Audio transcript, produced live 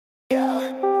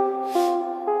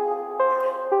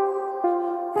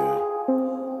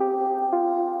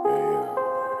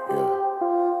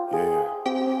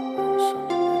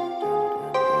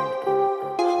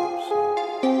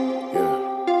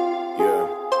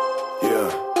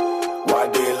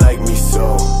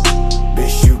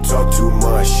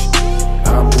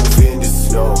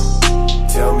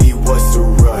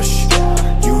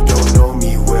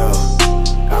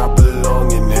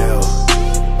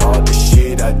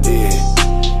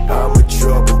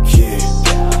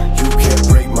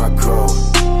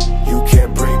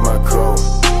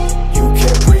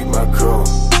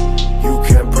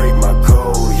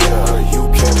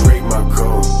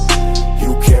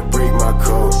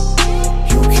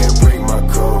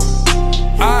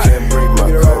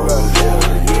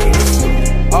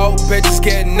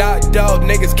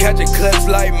catching clips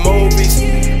like movies.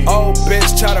 Old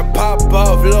bitch try to pop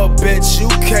off, little bitch, you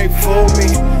can't fool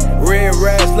me. Red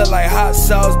reds look like hot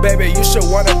sauce, baby, you should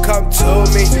wanna come to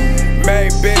me.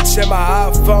 Main bitch in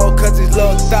my iPhone, cause these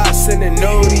little thoughts in the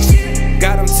nudies.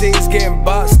 Got them teens getting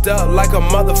boxed up like a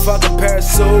motherfucking pair of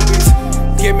Subies.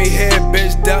 Give me head,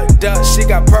 bitch, duck, duck, she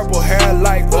got purple hair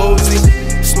like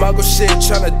Uzi. Smuggle shit,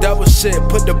 tryna double shit,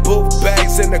 put the boot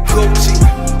bags in the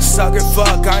coochie. Suck it,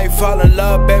 fuck, I ain't fall in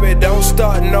love, baby, don't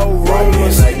start no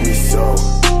rumors. Like me so,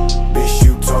 bitch,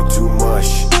 you talk too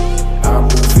much. I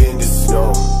move in the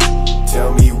snow,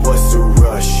 tell me what's the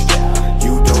rush.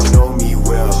 You don't know me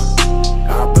well,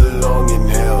 I belong in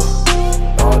hell.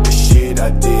 All the shit I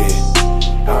did,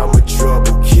 I'm a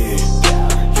trouble kid.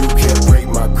 You can't break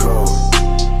my code,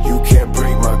 you can't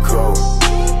break my code.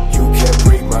 You can't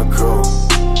break my code,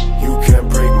 you can't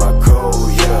break my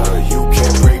code, yeah. You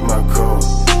can't break my code,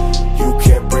 you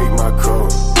can't break my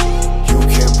code. You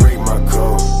can't break my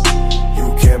code,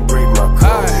 you can't break my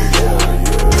code, yeah,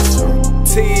 yeah.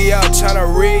 T.E.L. tryna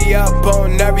re-up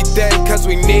on everything cause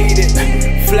we need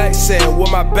it. Flexing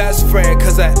with my best friend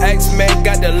cause her ex-man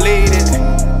got deleted.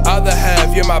 Other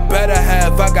half, you're my better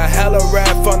half, I got hella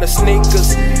rap on the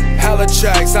sneakers. Hella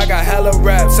tracks, I got hella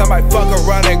raps, I might fuck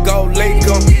around and go leak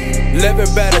them.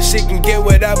 Living better, she can get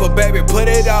whatever, baby, put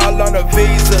it all on a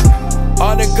visa.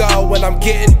 On the go when I'm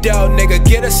getting dough, nigga,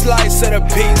 get a slice of the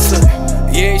pizza.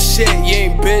 You ain't shit, you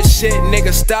ain't been shit,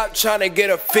 nigga, stop tryna get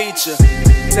a feature.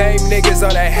 Same niggas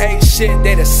on that hate shit,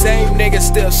 they the same niggas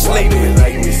still sleeping.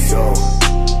 Like me so,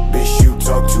 bitch, you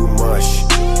talk too much.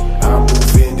 I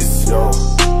move in the snow.